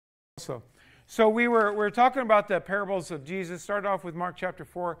also. So we were talking about the parables of Jesus. Started off with Mark chapter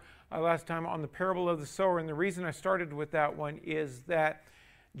 4 last time on the parable of the sower. And the reason I started with that one is that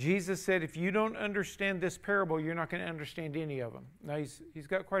Jesus said, if you don't understand this parable, you're not going to understand any of them. Now, he's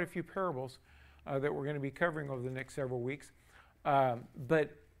got quite a few parables that we're going to be covering over the next several weeks.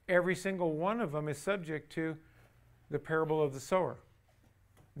 But every single one of them is subject to the parable of the sower.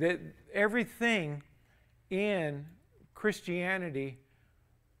 That everything in Christianity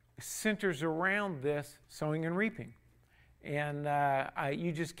centers around this sowing and reaping. And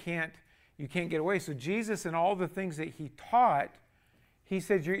you can't get away. So Jesus and all the things that he taught, he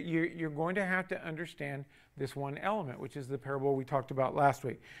said you're going to have to understand this one element, which is the parable we talked about last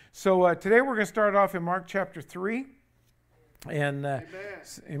week. So today we're going to start off in Mark chapter 3. And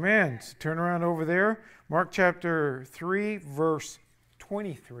amen. So turn around over there. Mark chapter 3, verse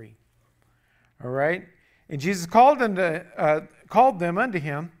 23. All right. And Jesus called them unto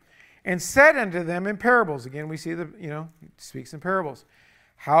him and said unto them in parables. Again, we see he speaks in parables.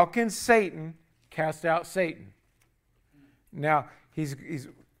 How can Satan cast out Satan? Now, he's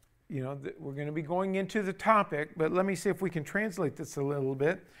we're going to be going into the topic, but let me see if we can translate this a little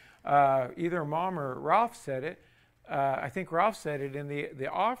bit. Either Mom or Ralph said it. I think Ralph said it in the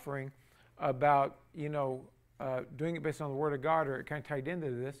offering about, doing it based on the Word of God, or it kind of tied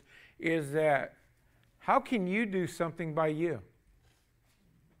into this, is that how can you do something by you?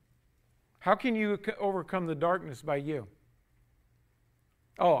 How can you overcome the darkness by you?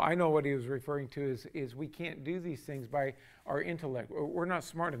 Oh, I know what he was referring to is we can't do these things by our intellect. We're not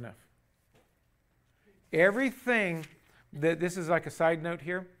smart enough. Everything this is like a side note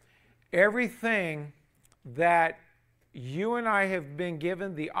here, everything that you and I have been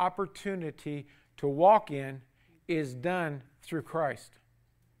given the opportunity to walk in is done through Christ.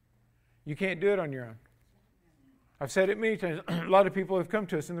 You can't do it on your own. I've said it many times. A lot of people have come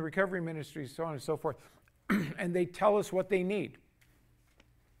to us in the recovery ministry, so on and so forth, and they tell us what they need.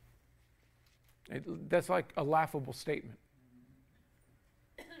 That's like a laughable statement.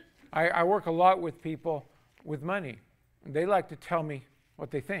 I work a lot with people with money. They like to tell me what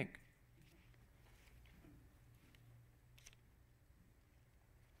they think.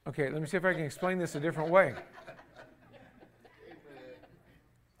 Okay, let me see if I can explain this a different way.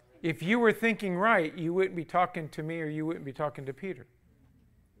 If you were thinking right, you wouldn't be talking to me or you wouldn't be talking to Peter.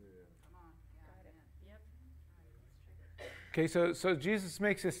 Okay, so Jesus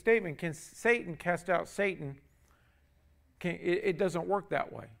makes this statement, can Satan cast out Satan? It doesn't work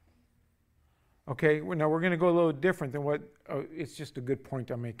that way. Okay, now we're going to go a little different than what, it's just a good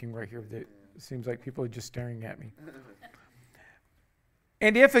point I'm making right here. That it seems like people are just staring at me.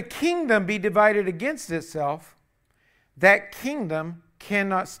 And if a kingdom be divided against itself, that kingdom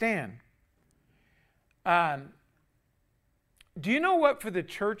cannot stand. Do you know what for the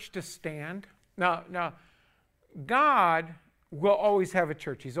church to stand? Now, God will always have a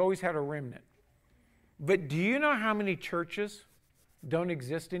church. He's always had a remnant. But do you know how many churches don't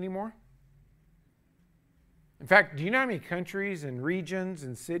exist anymore? In fact, do you know how many countries and regions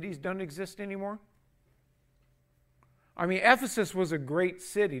and cities don't exist anymore? I mean, Ephesus was a great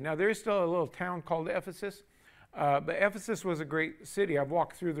city. Now, there is still a little town called Ephesus, but Ephesus was a great city. I've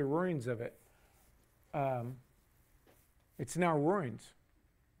walked through the ruins of it. It's now ruins.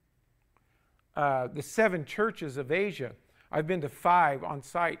 The 7 churches of Asia, I've been to 5 on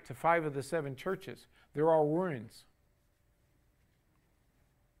site, to 5 of the 7 churches. They're all ruins.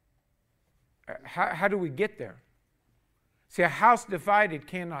 How do we get there? See, a house divided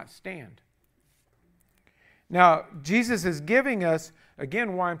cannot stand. Now, Jesus is giving us,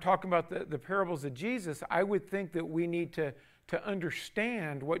 again, why I'm talking about the parables of Jesus, I would think that we need to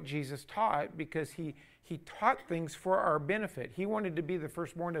understand what Jesus taught, because he taught things for our benefit. He wanted to be the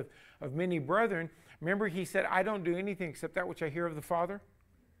firstborn of many brethren. Remember, he said, I don't do anything except that which I hear of the Father.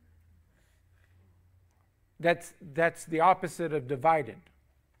 That's the opposite of divided.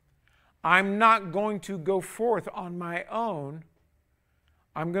 I'm not going to go forth on my own.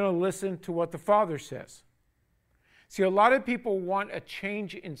 I'm going to listen to what the Father says. See, a lot of people want a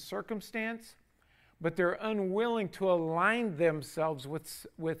change in circumstance, but they're unwilling to align themselves with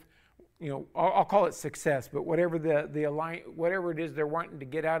I'll call it success, but whatever whatever it is they're wanting to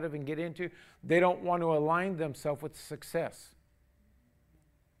get out of and get into, they don't want to align themselves with success.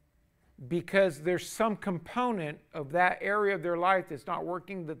 Because there's some component of that area of their life that's not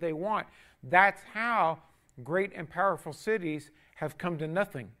working that they want. That's how great and powerful cities have come to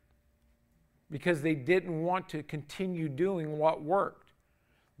nothing. Because they didn't want to continue doing what worked.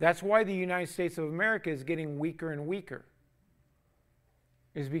 That's why the United States of America is getting weaker and weaker.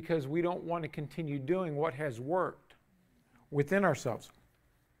 Is because we don't want to continue doing what has worked within ourselves.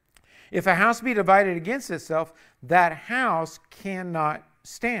 If a house be divided against itself, that house cannot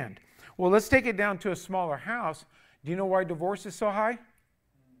stand. Well, let's take it down to a smaller house. Do you know why divorce is so high?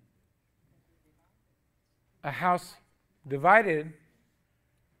 A house divided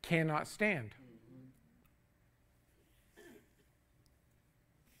cannot stand.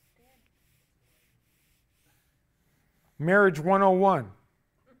 Marriage 101.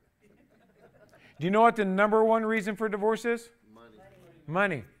 Do you know what the number one reason for divorce is?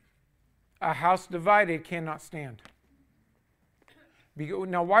 Money. A house divided cannot stand.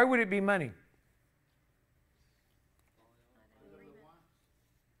 Now, why would it be money?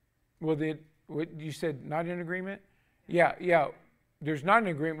 Well, what you said, not in agreement? Yeah. There's not an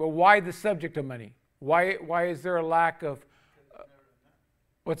agreement. But why the subject of money? Why is there a lack of?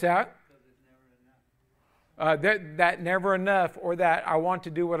 What's that? That never enough, or that I want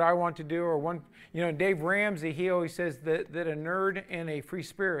to do what I want to do, or one. Dave Ramsey, he always says that a nerd and a free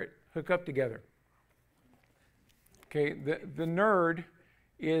spirit hook up together. Okay, the nerd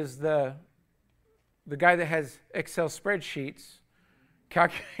is the guy that has Excel spreadsheets.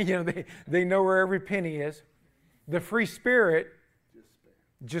 They know where every penny is. The free spirit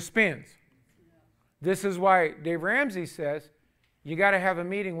just spins. This is why Dave Ramsey says you got to have a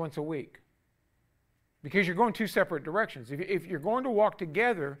meeting once a week, because you're going two separate directions. If you're going to walk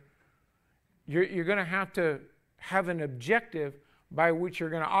together, you're going to have an objective by which you're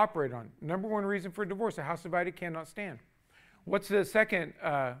going to operate on. Number one reason for divorce: a house divided cannot stand. What's the second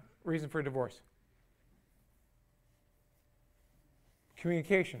reason for divorce?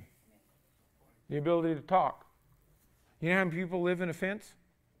 Communication. The ability to talk. You know how many people live in a fence?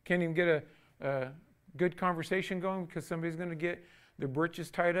 Can't even get a good conversation going because somebody's going to get their britches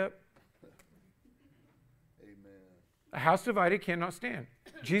tied up? Amen. A house divided cannot stand.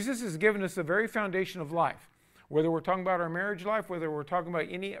 Jesus has given us the very foundation of life. Whether we're talking about our marriage life, whether we're talking about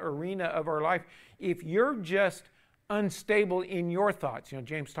any arena of our life, if you're just unstable in your thoughts,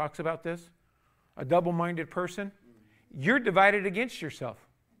 James talks about this, a double-minded person, you're divided against yourself.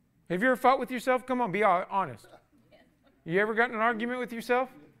 Have you ever fought with yourself? Come on, be honest. You ever gotten in an argument with yourself?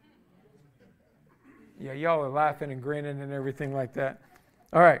 Yeah, y'all are laughing and grinning and everything like that.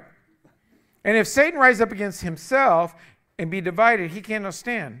 All right. And if Satan rise up against himself and be divided, he cannot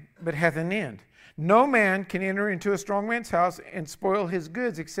stand, but hath an end. No man can enter into a strong man's house and spoil his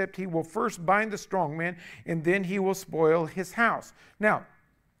goods, except he will first bind the strong man, and then he will spoil his house. Now,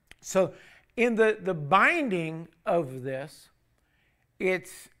 so in the binding of this,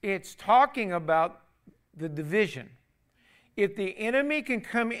 it's talking about the division. If the enemy can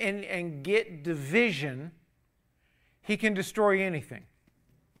come in and get division, he can destroy anything.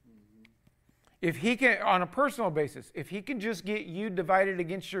 If he can, on a personal basis, if he can just get you divided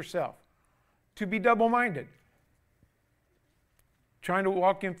against yourself, to be double-minded, trying to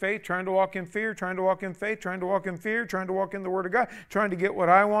walk in faith, trying to walk in fear, trying to walk in faith, trying to walk in fear, trying to walk in the Word of God, trying to get what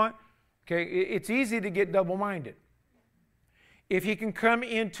I want. Okay, it's easy to get double-minded. If he can come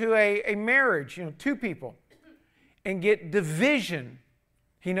into a marriage, two people, and get division,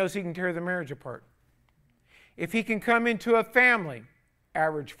 he knows he can tear the marriage apart. If he can come into a family,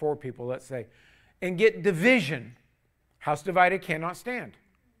 average 4 people, let's say, and get division, house divided cannot stand.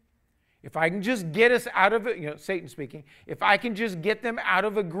 If I can just get us out of it, Satan speaking, if I can just get them out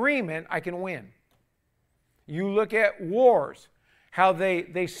of agreement, I can win. You look at wars, how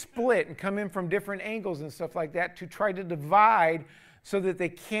they split and come in from different angles and stuff like that to try to divide so that they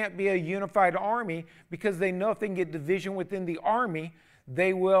can't be a unified army, because they know if they can get division within the army,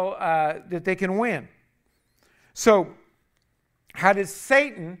 they will that they can win. So, how does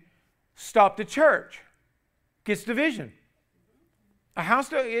Satan stop the church? Gets division. A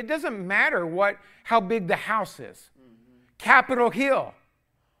house, it doesn't matter how big the house is. Capitol Hill.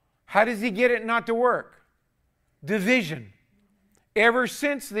 How does he get it not to work? Division. Ever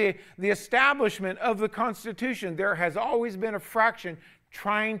since the establishment of the Constitution, there has always been a fraction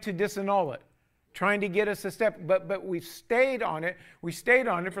trying to disannul it, trying to get us a step. But we've stayed on it. We stayed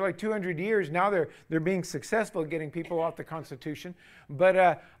on it for like 200 years. Now they're being successful at getting people off the Constitution.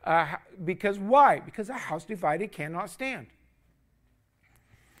 But because why? Because a house divided cannot stand.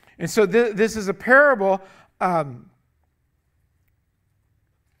 And so this is a parable. I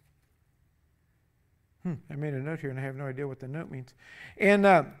made a note here and I have no idea what the note means. And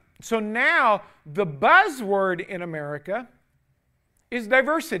so now the buzzword in America is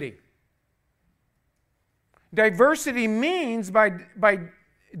diversity. Diversity means by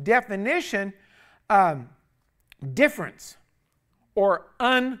definition difference or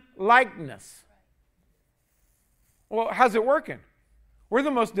unlikeness. Well, how's it working? We're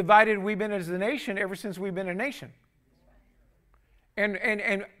the most divided we've been as a nation ever since we've been a nation.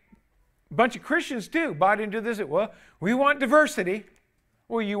 And A bunch of Christians too bought into this. Well, we want diversity.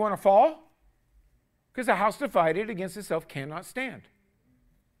 Well, you want to fall? Because a house divided against itself cannot stand.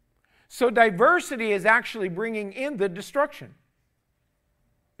 So diversity is actually bringing in the destruction.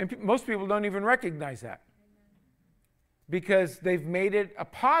 And most people don't even recognize that. Because they've made it a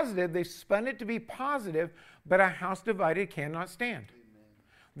positive, they've spun it to be positive, but a house divided cannot stand. Amen.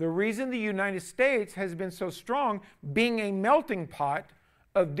 The reason the United States has been so strong, being a melting pot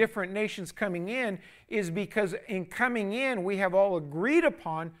of different nations coming in, is because in coming in, we have all agreed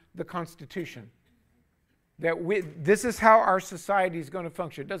upon the Constitution. That this is how our society is going to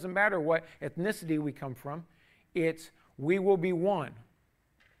function. It doesn't matter what ethnicity we come from. It's we will be one.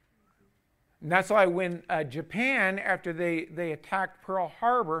 And that's why when Japan, after they attacked Pearl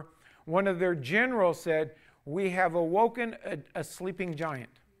Harbor, one of their generals said, we have awoken a sleeping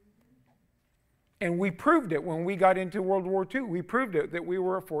giant. And we proved it when we got into World War II. We proved it, that we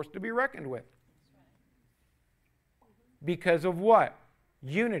were a force to be reckoned with. Because of what?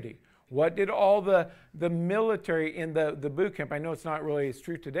 Unity. What did all the military in the boot camp, I know it's not really as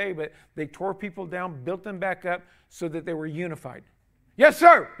true today, but they tore people down, built them back up so that they were unified. Yes,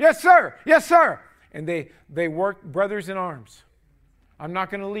 sir. Yes, sir. Yes, sir. And they worked brothers in arms. I'm not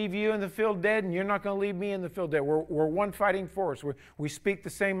going to leave you in the field dead, and you're not going to leave me in the field dead. We're one fighting force. We speak the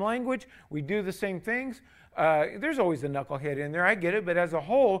same language. We do the same things. There's always a knucklehead in there. I get it. But as a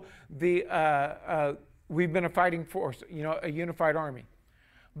whole, we've been a fighting force, a unified army.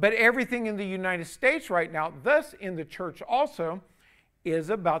 But everything in the United States right now, thus in the church also, is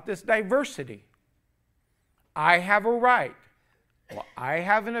about this diversity. I have a right. Well, I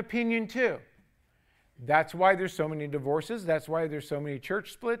have an opinion too. That's why there's so many divorces. That's why there's so many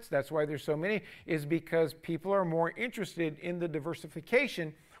church splits. That's why there's so many, is because people are more interested in the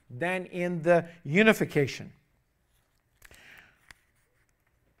diversification than in the unification.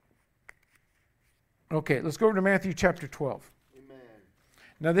 Okay, let's go over to Matthew chapter 12. Amen.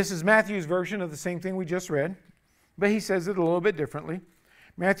 Now this is Matthew's version of the same thing we just read, but he says it a little bit differently.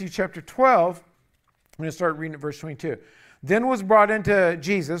 Matthew chapter 12, I'm going to start reading at verse 22. Then was brought unto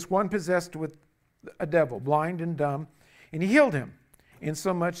Jesus one possessed with a devil, blind and dumb, and he healed him,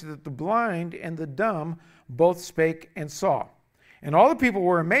 insomuch that the blind and the dumb both spake and saw. And all the people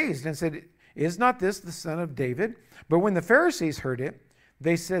were amazed and said, Is not this the son of David? But when the Pharisees heard it,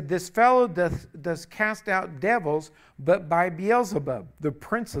 they said, This fellow does cast out devils, but by Beelzebub, the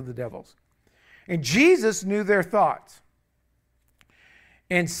prince of the devils. And Jesus knew their thoughts,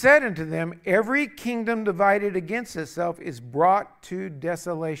 and said unto them, Every kingdom divided against itself is brought to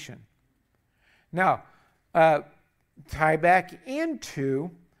desolation. Now, tie back into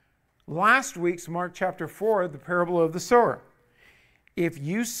last week's Mark chapter 4, the parable of the sower. If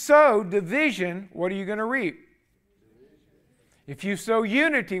you sow division, what are you going to reap? If you sow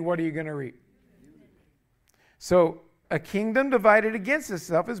unity, what are you going to reap? So, a kingdom divided against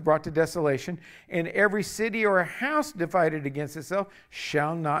itself is brought to desolation, and every city or a house divided against itself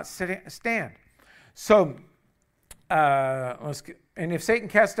shall not stand. So, and if Satan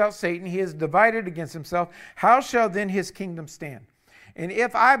cast out Satan, he is divided against himself. How shall then his kingdom stand? And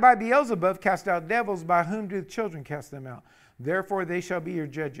if I by Beelzebub cast out devils, by whom do the children cast them out? Therefore they shall be your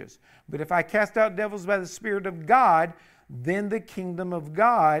judges. But if I cast out devils by the Spirit of God, then the kingdom of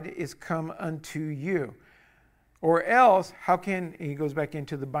God is come unto you. Or else, how can, he goes back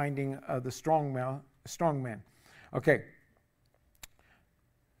into the binding of the strong man. Okay.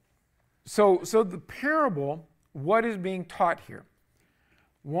 So the parable, what is being taught here?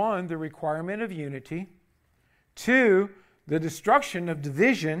 1, the requirement of unity. 2, the destruction of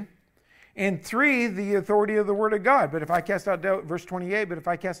division. And 3, the authority of the Word of God. But if I cast out devils, verse 28, but if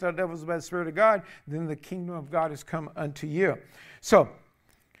I cast out devils by the Spirit of God, then the kingdom of God has come unto you. So,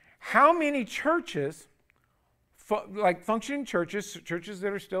 how many churches, like functioning churches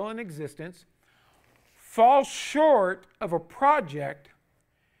that are still in existence, fall short of a project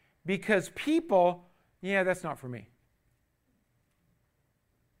because people, that's not for me.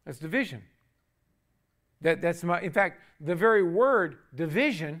 That's division. In fact, the very word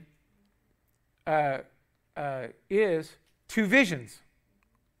division is two visions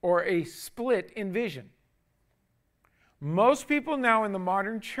or a split in vision. Most people now in the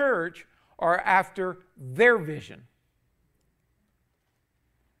modern church are after their vision.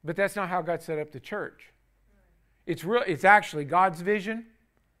 But that's not how God set up the church. It's actually God's vision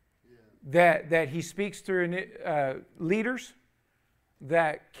that he speaks through leaders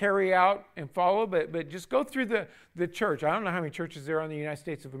that carry out and follow. But just go through the church. I don't know how many churches there are in the United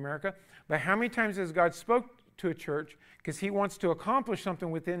States of America, but how many times has God spoke to a church because he wants to accomplish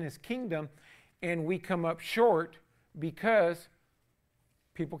something within his kingdom, and we come up short because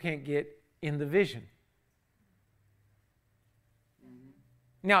people can't get in the vision.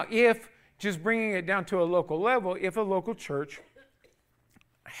 Now, if, just bringing it down to a local level, if a local church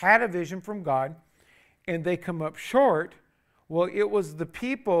had a vision from God and they come up short, well, it was the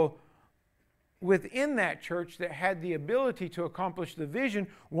people within that church that had the ability to accomplish the vision.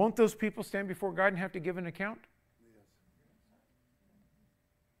 Won't those people stand before God and have to give an account?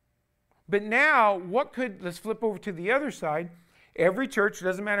 But now, let's flip over to the other side. Every church,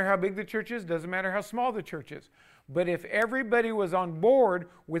 doesn't matter how big the church is, doesn't matter how small the church is, but if everybody was on board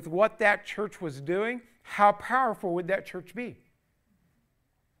with what that church was doing, how powerful would that church be?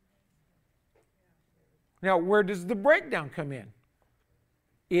 Now, where does the breakdown come in?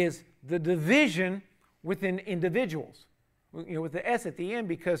 Is the division within individuals, with the S at the end,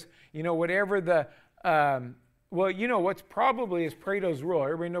 because, whatever the, what's probably is Pareto's rule.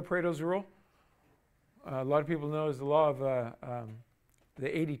 Everybody know Pareto's rule? A lot of people know is the law of the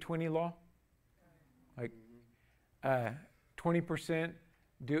 80-20 law. Like 20%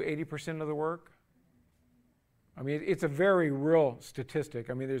 do 80% of the work. I mean, it's a very real statistic.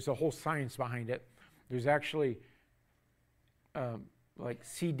 I mean, there's a whole science behind it. There's actually like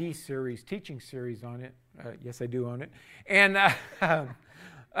CD series, teaching series on it. Yes, I do own it. And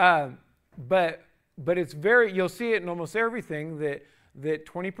but it's you'll see it in almost everything that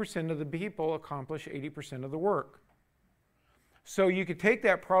 20% of the people accomplish 80% of the work. So you could take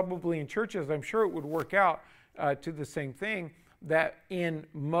that probably in churches. I'm sure it would work out to the same thing, that in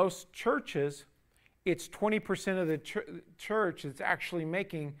most churches, it's 20% of the church that's actually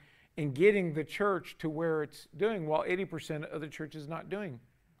making and getting the church to where it's doing, while 80% of the church is not doing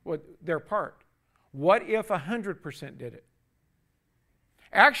their part. What if 100% did it?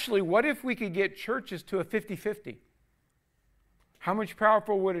 Actually, what if we could get churches to a 50-50? How much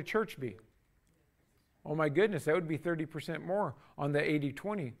powerful would a church be? Oh my goodness, that would be 30% more on the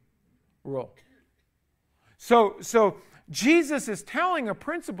 80-20 rule. So Jesus is telling a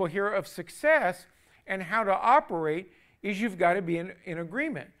principle here of success, and how to operate is you've got to be in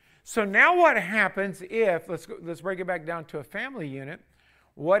agreement. So now what happens if, let's break it back down to a family unit.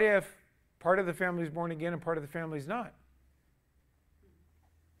 What if part of the family is born again and part of the family is not?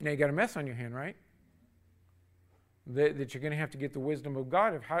 Now you got a mess on your hand, right? That you're going to have to get the wisdom of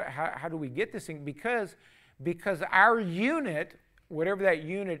God of how do we get this thing? Because our unit, whatever that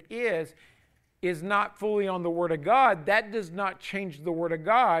unit is not fully on the Word of God. That does not change the Word of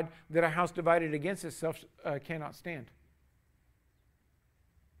God that a house divided against itself cannot stand.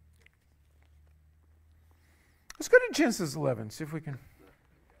 Let's go to Genesis 11, see if we can.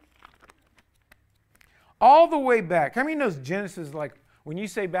 All the way back. How many knows Genesis, like, when you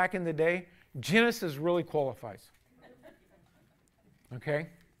say back in the day, Genesis really qualifies. Okay?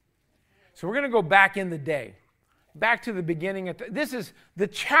 So we're going to go back in the day. Back to the beginning. This is the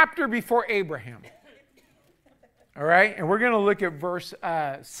chapter before Abraham. All right? And we're going to look at verse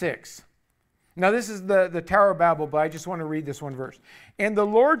 6. Now this is the Tower of Babel, but I just want to read this one verse. And the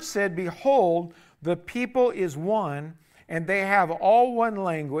Lord said, behold, the people is one, and they have all one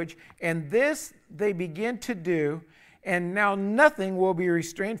language, and this they begin to do, and now nothing will be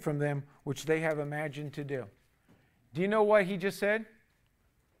restrained from them, which they have imagined to do. Do you know what he just said?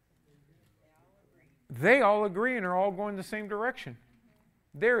 They all agree and are all going the same direction.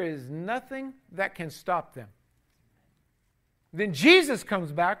 There is nothing that can stop them. Then Jesus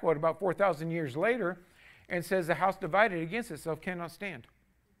comes back, about 4,000 years later, and says the house divided against itself cannot stand.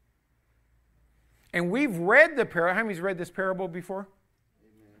 And we've read the parable. How many's read this parable before?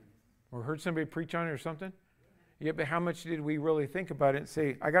 Amen. Or heard somebody preach on it or something? Yeah, but how much did we really think about it and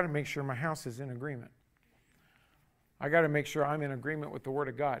say, I got to make sure my house is in agreement. I got to make sure I'm in agreement with the Word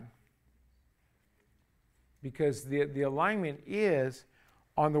of God. Because the alignment is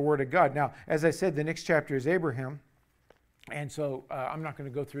on the Word of God. Now, as I said, the next chapter is Abraham. And so I'm not going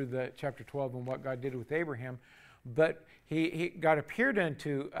to go through the chapter 12 and what God did with Abraham. But God appeared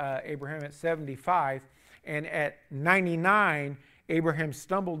unto Abraham at 75. And at 99, Abraham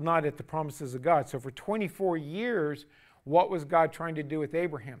stumbled not at the promises of God. So for 24 years, what was God trying to do with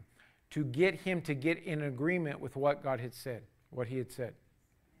Abraham? To get him to get in agreement with what God had said, what he had said.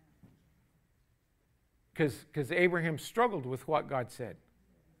 Because Abraham struggled with what God said.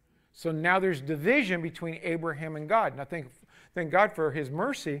 So now there's division between Abraham and God. And I thank God for his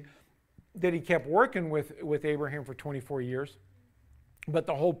mercy that he kept working with Abraham for 24 years. But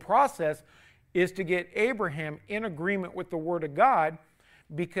the whole process is to get Abraham in agreement with the Word of God,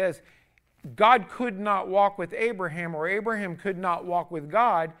 because God could not walk with Abraham, or Abraham could not walk with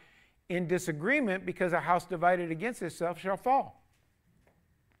God in disagreement, because a house divided against itself shall fall.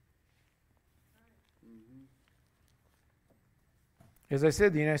 As I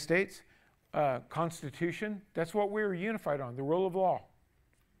said, the United States, Constitution, that's what we were unified on, the rule of law.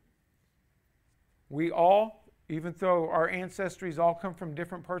 We all, even though our ancestries all come from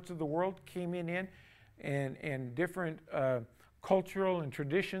different parts of the world, came in and different cultural and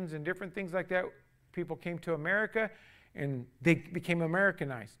traditions and different things like that. People came to America and they became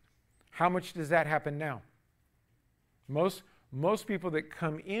Americanized. How much does that happen now? Most people that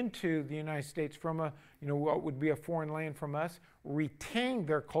come into the United States from what would be a foreign land from us retain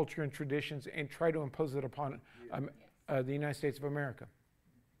their culture and traditions and try to impose it upon the United States of America.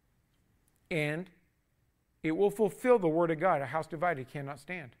 And it will fulfill the word of God. A house divided cannot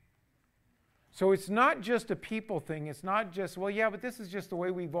stand. So it's not just a people thing. It's not just, well, yeah, but this is just the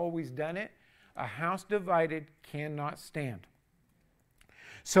way we've always done it. A house divided cannot stand.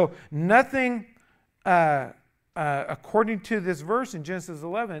 So nothing, according to this verse in Genesis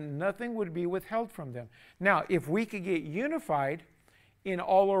 11, nothing would be withheld from them. Now, if we could get unified in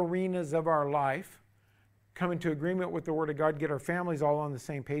all arenas of our life, come into agreement with the Word of God, get our families all on the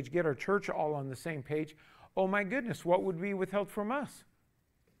same page, get our church all on the same page, oh my goodness, what would be withheld from us?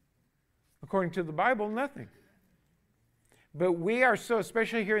 According to the Bible, nothing. But we are so,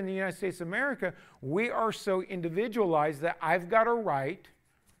 especially here in the United States of America, we are so individualized that I've got a right.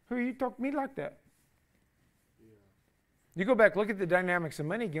 Who you talk to me like that? Yeah. You go back, look at the dynamics of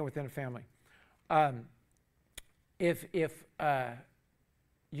money again within a family. If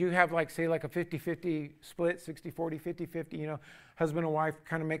you have say a 50-50 split, 60-40, 50-50, husband and wife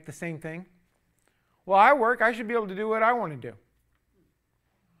kind of make the same thing. Well, I work, I should be able to do what I want to do.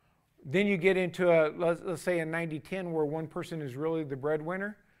 Then you get into let's say a 90-10 where one person is really the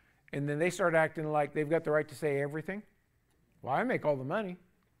breadwinner, and then they start acting like they've got the right to say everything. Well, I make all the money.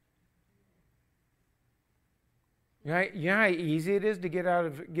 You know how easy it is to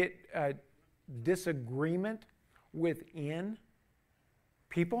get disagreement within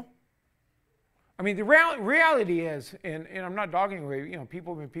people? I mean, the reality is, and I'm not dogging away,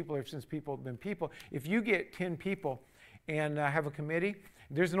 people have been people ever since people have been people. If you get 10 people and have a committee,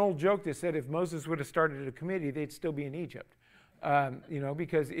 there's an old joke that said if Moses would have started a committee, they'd still be in Egypt.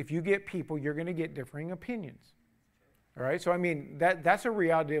 Because if you get people, you're going to get differing opinions. All right? So, I mean, that's a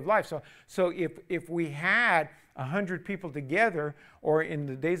reality of life. So if we had 100 people together, or in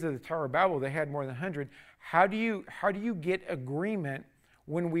the days of the Tower of Babel, they had more than 100, how do you get agreement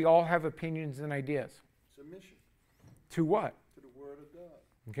when we all have opinions and ideas? Submission. To what? To the Word of God.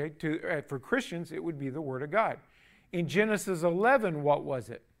 Okay, for Christians, it would be the Word of God. In Genesis 11, what was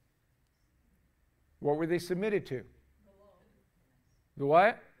it? What were they submitted to? The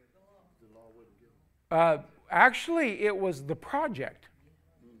what? The law wouldn't give. Actually, it was the project.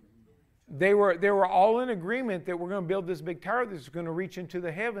 They were all in agreement that we're going to build this big tower that's going to reach into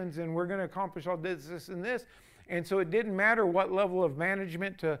the heavens, and we're going to accomplish all this, and this. And so it didn't matter what level of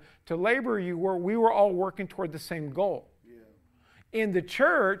management to labor you were. We were all working toward the same goal. Yeah. In the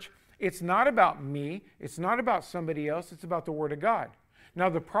church, it's not about me. It's not about somebody else. It's about the Word of God. Now,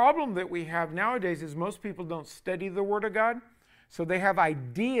 the problem that we have nowadays is most people don't study the Word of God. So they have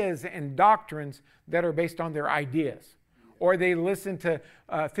ideas and doctrines that are based on their ideas. Or they listen to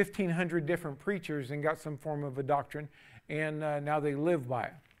 1,500 different preachers and got some form of a doctrine, and now they live by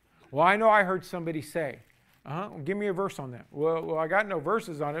it. Well, I know I heard somebody say, give me a verse on that. Well, I got no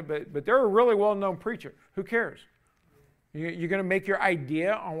verses on it, but they're a really well-known preacher. Who cares? You're going to make your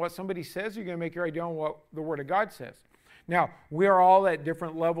idea on what somebody says, you're going to make your idea on what the Word of God says. Now, we are all at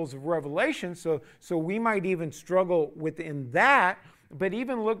different levels of revelation, so we might even struggle within that, but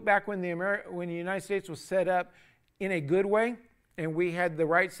even look back when the United States was set up in a good way, and we had the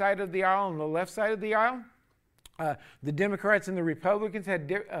right side of the aisle and the left side of the aisle. The Democrats and the Republicans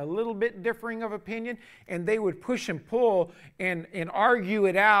had a little bit differing of opinion, and they would push and pull and argue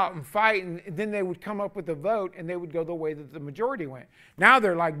it out and fight, and then they would come up with a vote, and they would go the way that the majority went. Now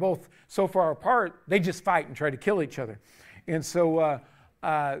they're like both so far apart, they just fight and try to kill each other. And so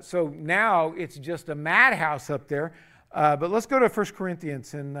now it's just a madhouse up there. But let's go to 1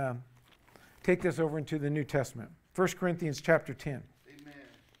 Corinthians and take this over into the New Testament. 1 Corinthians chapter 10.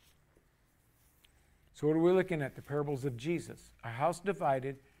 So what are we looking at? The parables of Jesus. A house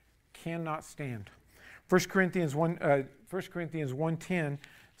divided cannot stand. 1 Corinthians 1:10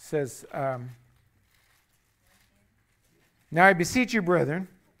 says, now I beseech you, brethren,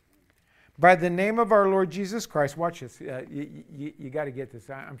 by the name of our Lord Jesus Christ. Watch this. You got to get this.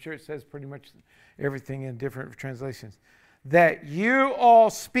 I'm sure it says pretty much everything in different translations. That you all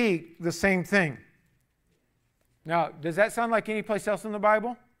speak the same thing. Now, does that sound like any place else in the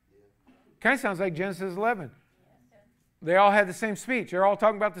Bible? Kind of sounds like Genesis 11. They all had the same speech. They're all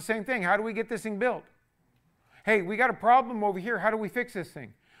talking about the same thing. How do we get this thing built? Hey, we got a problem over here. How do we fix this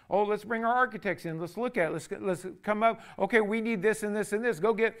thing? Oh, let's bring our architects in. Let's look at it. Let's come up. Okay, we need this and this and this.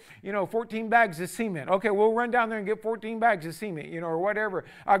 Go get, 14 bags of cement. Okay, we'll run down there and get 14 bags of cement, or whatever.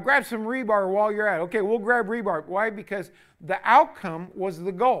 Grab some rebar while you're at it. Okay, we'll grab rebar. Why? Because the outcome was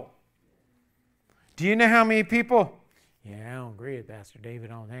the goal. Do you know how many people? Yeah, I don't agree with Pastor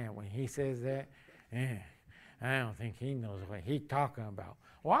David on that. When he says that, I don't think he knows what he's talking about.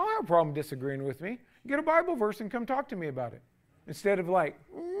 Well, I don't have a problem disagreeing with me. Get a Bible verse and come talk to me about it. Instead of like,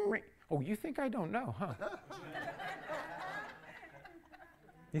 oh, you think I don't know, huh?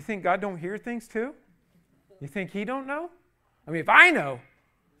 You think God don't hear things too? You think he don't know? I mean, if I know,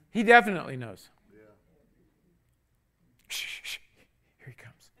 he definitely knows. Yeah. Shh, shh, shh. Here he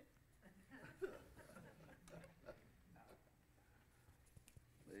comes.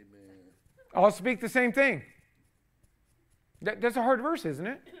 Amen. I'll speak the same thing. That's a hard verse, isn't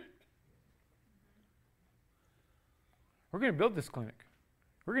it? We're going to build this clinic.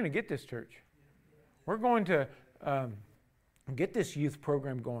 We're going to get this church. We're going to get this youth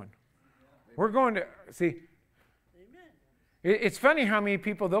program going. We're going to, see, it's funny how many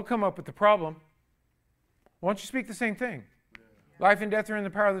people, they'll come up with the problem. Why don't you speak the same thing? Life and death are in the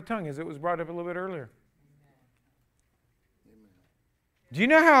power of the tongue, as it was brought up a little bit earlier. Do you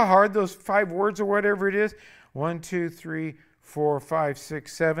know how hard those 5 words or whatever it is? 1, 2, 3, 4, 5,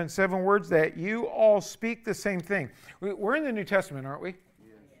 6, 7. 7 words that you all speak the same thing. We're in the New Testament, aren't we?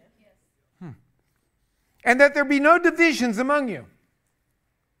 Yes. And that there be no divisions among you.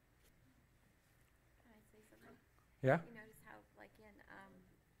 Can I say something? Yeah? You notice how, like in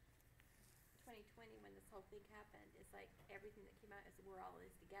 2020, when this whole thing happened, it's like everything that came out is we're all in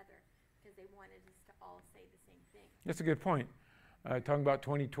this together because they wanted us to all say the same thing. That's a good point. Talking about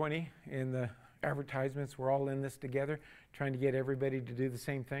 2020 in the advertisements, we're all in this together, trying to get everybody to do the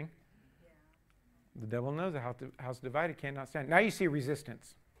same thing. Yeah. The devil knows a house divided cannot stand. Now you see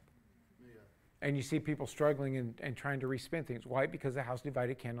resistance. Yeah. And you see people struggling and trying to respin things. Why? Because the house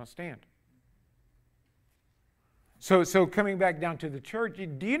divided cannot stand. So coming back down to the church,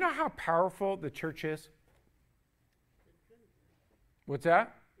 do you know how powerful the church is? What's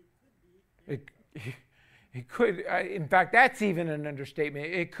that? It could, in fact, that's even an understatement.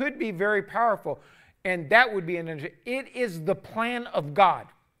 It could be very powerful, and that would be an understatement. It is the plan of God.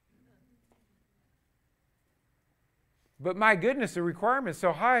 But my goodness, the requirement is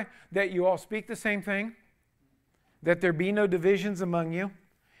so high that you all speak the same thing, that there be no divisions among you,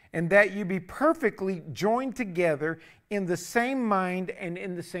 and that you be perfectly joined together in the same mind and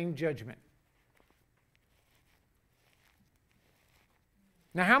in the same judgment.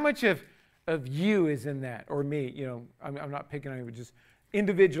 Now, how much of you is in that, or me? I'm not picking on you, but just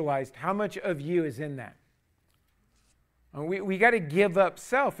individualized. How much of you is in that? We got to give up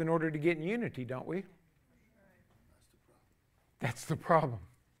self in order to get in unity, don't we? That's the problem.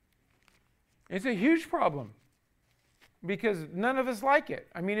 It's a huge problem because none of us like it.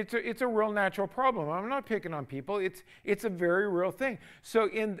 I mean, it's a real natural problem. I'm not picking on people. It's a very real thing. So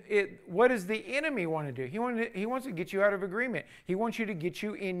what does the enemy want to do? He wants to get you out of agreement. He wants you to get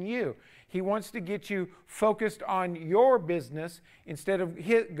you in you. He wants to get you focused on your business instead of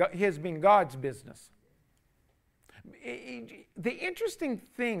his being God's business. The interesting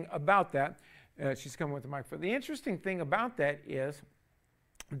thing about that, she's coming with the microphone. The interesting thing about that is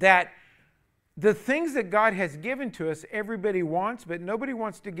that the things that God has given to us, everybody wants, but nobody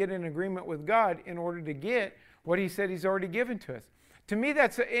wants to get in agreement with God in order to get what he said he's already given to us. To me,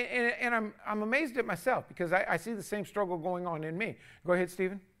 that's, and I'm amazed at myself because I see the same struggle going on in me. Go ahead,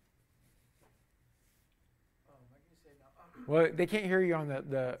 Stephen. Well, they can't hear you on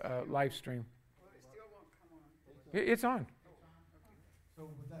the live stream. Well, it still won't come on. It's on. So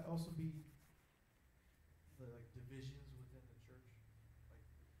would that also be the divisions within the church? Like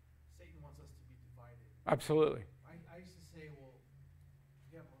Satan wants us to be divided. Absolutely. I used to say, well,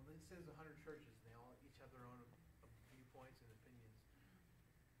 it says 100 churches, and they all each have their own viewpoints and opinions.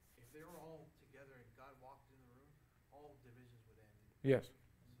 If they were all together and God walked in the room, all divisions would end. Yes.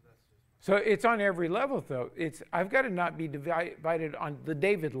 So So that's just it's on every level, though. I've got to not be divided on the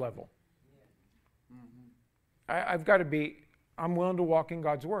David level. I've got to be, I'm willing to walk in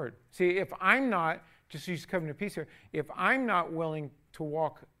God's word. See, if I'm not, just use covenant of peace here, if I'm not willing to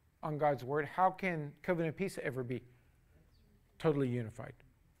walk on God's word, how can covenant of peace ever be totally unified?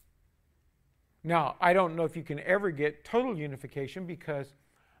 Now, I don't know if you can ever get total unification because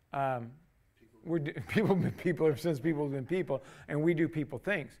people have since people have been people, and we do people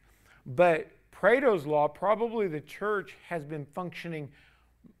things. But Pareto's law, probably the church has been functioning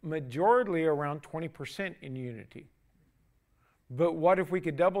majorly around 20% in unity. But what if we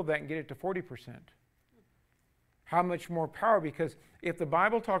could double that and get it to 40%? how much more power? Because if the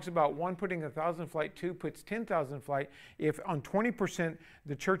Bible talks about 1 putting 1,000 flight, 2 puts 10,000 flight, if on 20%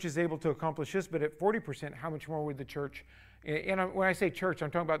 the church is able to accomplish this, but at 40%, how much more would the church, and when I say church,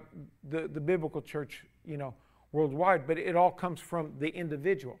 I'm talking about the biblical church, worldwide, but it all comes from the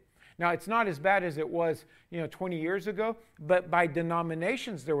individual. Now, it's not as bad as it was, 20 years ago, but by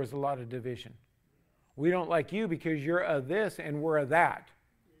denominations, there was a lot of division. We don't like you because you're a this and we're a that.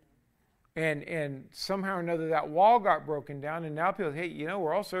 And somehow or another that wall got broken down, and now people, hey,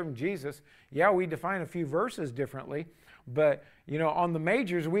 we're all serving Jesus. Yeah, we define a few verses differently, but, on the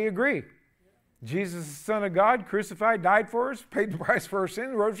majors, we agree. Jesus, the Son of God, crucified, died for us, paid the price for our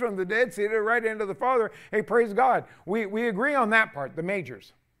sin, rose from the dead, seated at the right hand of the Father. Hey, praise God. We agree on that part, the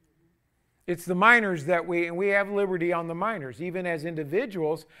majors. It's the minors that we have liberty on the minors. Even as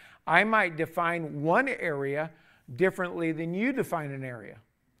individuals, I might define one area differently than you define an area.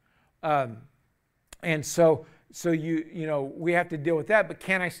 And so we have to deal with that, but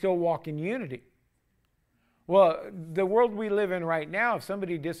can I still walk in unity? Well, the world we live in right now, if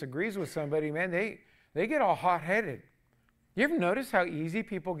somebody disagrees with somebody, man, they get all hot-headed. You ever notice how easy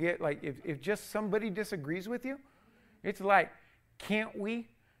people get, like, if just somebody disagrees with you? It's like, can't we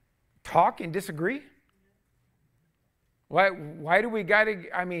talk and disagree? Why do we got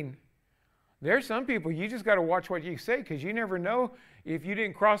to, there's some people, you just got to watch what you say, because you never know if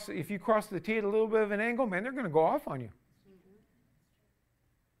you cross the T at a little bit of an angle, man, they're going to go off on you.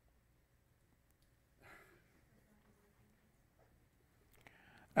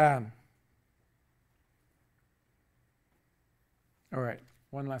 All right,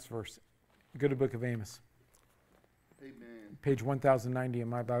 one last verse. Go to the book of Amos. Amen. Page 1090 in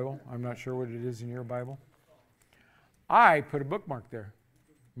my Bible. I'm not sure what it is in your Bible. I put a bookmark there.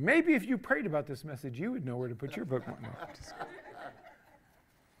 Maybe if you prayed about this message, you would know where to put your bookmark. No,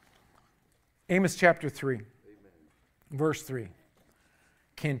 Amos chapter 3, Amen. verse 3.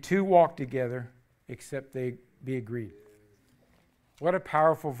 Can two walk together except they be agreed? What a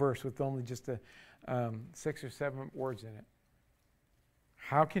powerful verse with only just 6 or 7 words in it.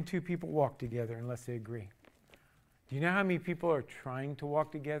 How can two people walk together unless they agree? Do you know how many people are trying to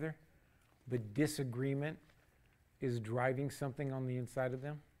walk together, but disagreement is driving something on the inside of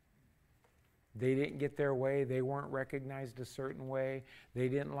them? They didn't get their way. They weren't recognized a certain way. They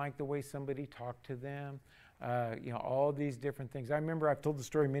didn't like the way somebody talked to them. All these different things. I remember I've told the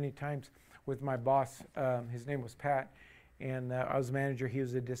story many times with my boss. His name was Pat, and I was manager. He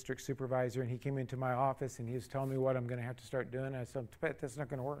was a district supervisor, and he came into my office, and he was telling me what I'm going to have to start doing. I said, Pat, that's not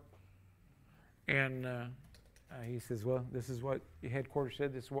going to work. And he says, well, this is what your headquarters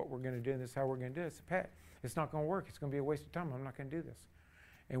said. This is what we're going to do, and this is how we're going to do it. I said, Pat, it's not going to work. It's going to be a waste of time. I'm not going to do this.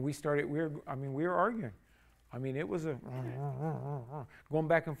 And we were arguing. It was going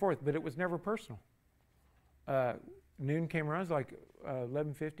back and forth, but it was never personal. Noon came around, it was like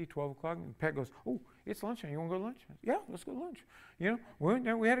 11:50, 12 o'clock, and Pat goes, oh, it's lunchtime. You want to go to lunch? I said, yeah, let's go to lunch.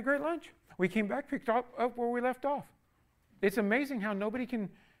 We had a great lunch. We came back, picked up where we left off. It's amazing how nobody can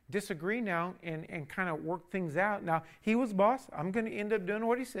disagree now and kind of work things out. Now, he was boss. I'm going to end up doing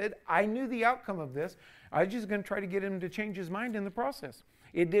what he said. I knew the outcome of this. I was just going to try to get him to change his mind in the process.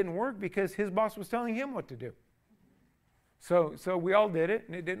 It didn't work because his boss was telling him what to do. So we all did it,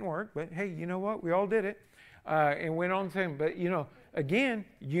 and it didn't work. But hey, you know what? We all did it. And went on saying, but again,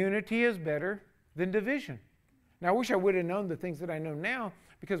 unity is better than division. Now, I wish I would have known the things that I know now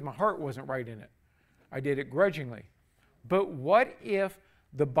because my heart wasn't right in it. I did it grudgingly. But what if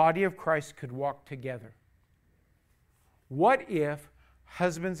the body of Christ could walk together? What if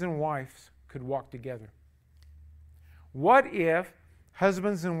husbands and wives could walk together? What if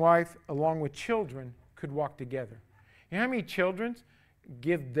husbands and wives, along with children, could walk together? You know how many children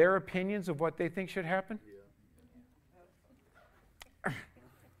give their opinions of what they think should happen? Yeah.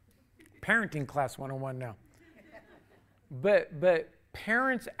 Parenting class 101 now. But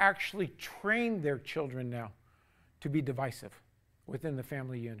parents actually train their children now to be divisive within the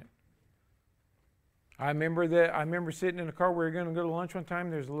family unit. I remember sitting in a car. We were going to go to lunch one time.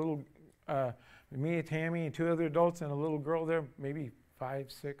 There's a little, me and Tammy and 2 other adults and a little girl there, maybe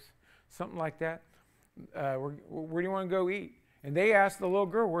 5, 6, something like that. Where do you want to go eat? And they asked the little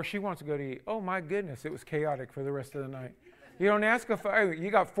girl where she wants to go to eat. Oh my goodness, it was chaotic for the rest of the night. You don't ask you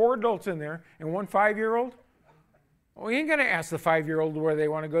got 4 adults in there and 1 5-year-old. Well, you ain't going to ask the 5-year-old where they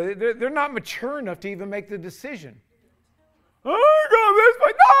want to go. They're not mature enough to even make the decision. I want to go this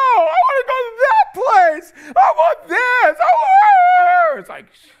place. No, I want to go to that place. I want this. I want. It's like,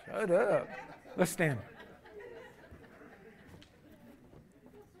 shut up. Let's stand.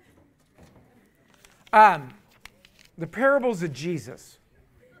 The parables of Jesus.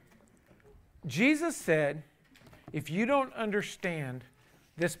 Jesus said, If you don't understand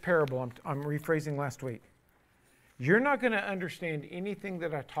this parable, I'm rephrasing last week, you're not going to understand anything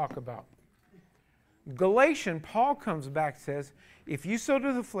that I talk about. Galatians, Paul comes back and says, if you sow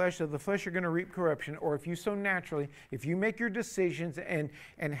to the flesh, of the flesh you're going to reap corruption, or if you sow naturally, if you make your decisions and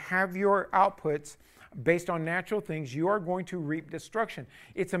have your outputs based on natural things, you are going to reap destruction.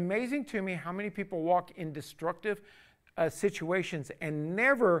 It's amazing to me how many people walk in destructive situations and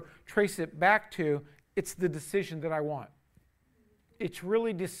never trace it back to, it's the decision that I want. It's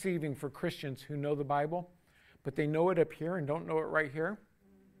really deceiving for Christians who know the Bible, but they know it up here and don't know it right here,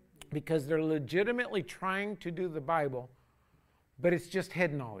 because they're legitimately trying to do the Bible, but it's just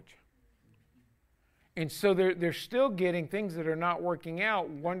head knowledge. And so they're still getting things that are not working out,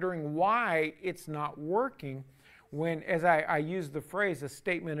 wondering why it's not working, when, as I use the phrase, a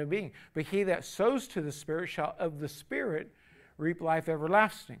statement of being, but he that sows to the Spirit shall of the Spirit reap life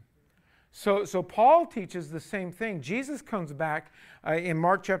everlasting. So Paul teaches the same thing. Jesus comes back in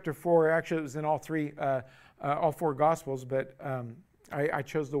Mark chapter 4. Actually, it was in all four Gospels, but I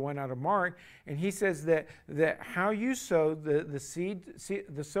chose the one out of Mark, and he says that how you sow the seed,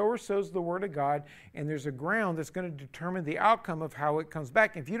 the sower sows the word of God, and there's a ground that's going to determine the outcome of how it comes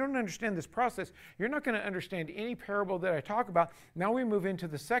back. If you don't understand this process, you're not going to understand any parable that I talk about. Now we move into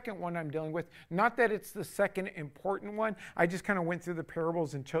the second one I'm dealing with. Not that it's the second important one. I just kind of went through the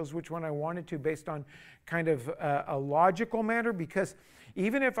parables and chose which one I wanted to based on kind of a logical matter, because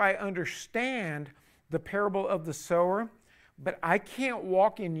even if I understand the parable of the sower, but I can't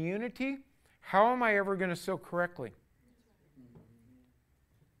walk in unity, how am I ever going to sow correctly?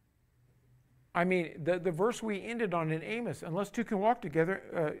 I mean, the verse we ended on in Amos, unless two can walk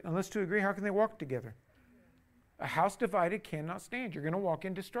together, unless two agree, how can they walk together? A house divided cannot stand. You're going to walk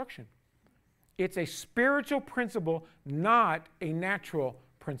in destruction. It's a spiritual principle, not a natural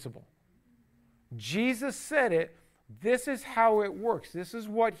principle. Jesus said it. This is how it works. This is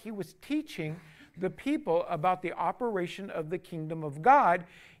what he was teaching the people about the operation of the kingdom of God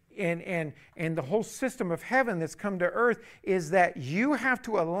and the whole system of heaven that's come to earth, is that you have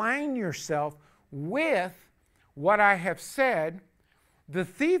to align yourself with what I have said. The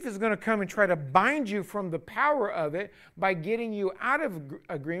thief is going to come and try to bind you from the power of it by getting you out of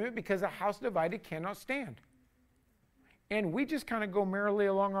agreement, because a house divided cannot stand. And we just kind of go merrily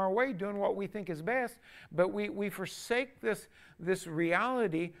along our way doing what we think is best, but we forsake this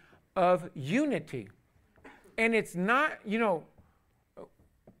reality of unity. And it's not,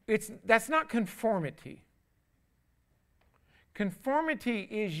 that's not conformity. Conformity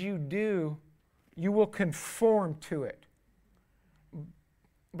is you will conform to it.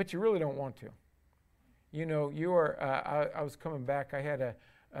 But you really don't want to. I was coming back, I had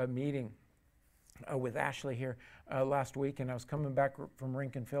a meeting with Ashley here last week, and I was coming back from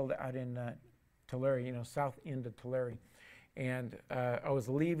Rincon Field out in Tulare, south end of Tulare. And I was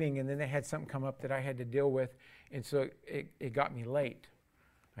leaving, and then they had something come up that I had to deal with, and so it got me late.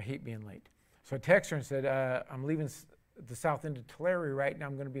 I hate being late. So I texted her and said, I'm leaving the south end of Tulare right now.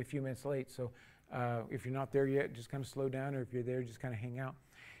 I'm going to be a few minutes late, so if you're not there yet, just kind of slow down, or if you're there, just kind of hang out.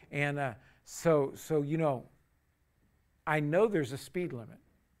 And so I know there's a speed limit.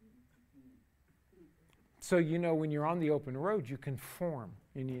 So when you're on the open road, you conform,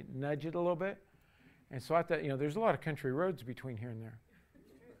 and you nudge it a little bit. And so I thought, there's a lot of country roads between here and there.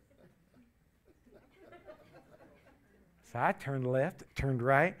 So I turned left, turned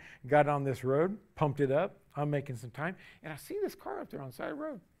right, got on this road, pumped it up. I'm making some time. And I see this car up there on the side of the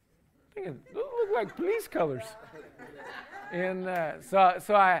road. I'm thinking, those look like police colors. And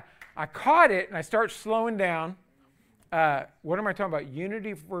so I caught it, and I start slowing down. What am I talking about?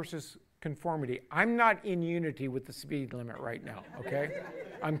 Unity versus conformity. I'm not in unity with the speed limit right now, okay?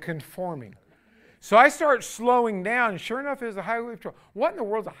 I'm conforming. So I start slowing down, and sure enough, there's a highway patrol. What in the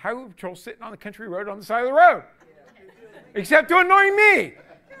world is a highway patrol sitting on the country road on the side of the road? Except to annoy me.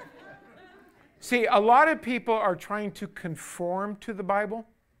 See, a lot of people are trying to conform to the Bible.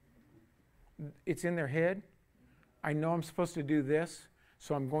 It's in their head. I know I'm supposed to do this,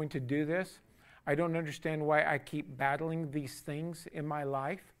 so I'm going to do this. I don't understand why I keep battling these things in my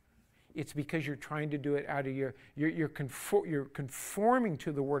life. It's because you're trying to do it out of you're conforming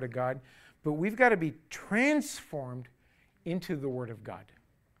to the Word of God. But we've got to be transformed into the Word of God.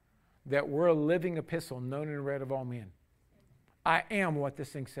 That we're a living epistle, known and read of all men. I am what this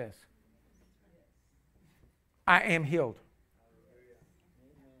thing says. I am healed.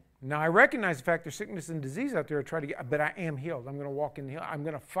 Now, I recognize the fact there's sickness and disease out there, but I am healed. I'm going to walk in the healing. I'm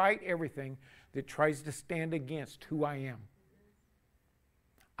going to fight everything that tries to stand against who I am.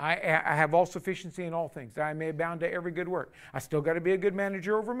 I have all sufficiency in all things. I may abound to every good work. I still got to be a good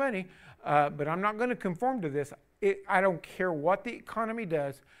manager over money, but I'm not going to conform to this. I don't care what the economy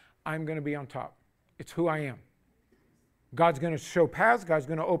does, I'm going to be on top. It's who I am. God's going to show paths. God's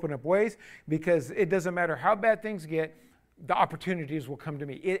going to open up ways, because it doesn't matter how bad things get, the opportunities will come to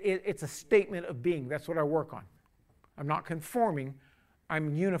me. It's a statement of being. That's what I work on. I'm not conforming.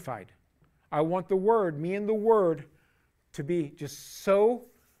 I'm unified. I want the Word, me and the Word, to be just so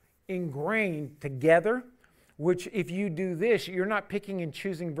ingrained together, which if you do this, you're not picking and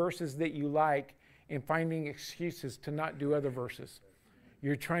choosing verses that you like and finding excuses to not do other verses.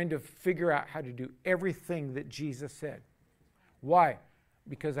 You're trying to figure out how to do everything that Jesus said. Why?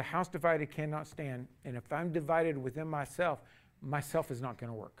 Because a house divided cannot stand. And if I'm divided within myself is not going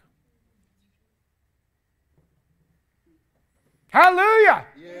to work. Hallelujah!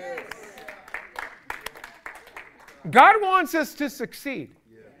 Yes. God wants us to succeed.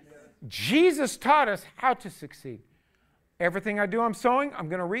 Yes. Jesus taught us how to succeed. Everything I do, I'm sowing. I'm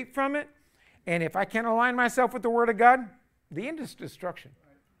going to reap from it. And if I can't align myself with the Word of God, the end is destruction.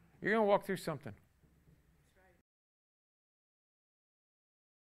 You're going to walk through something.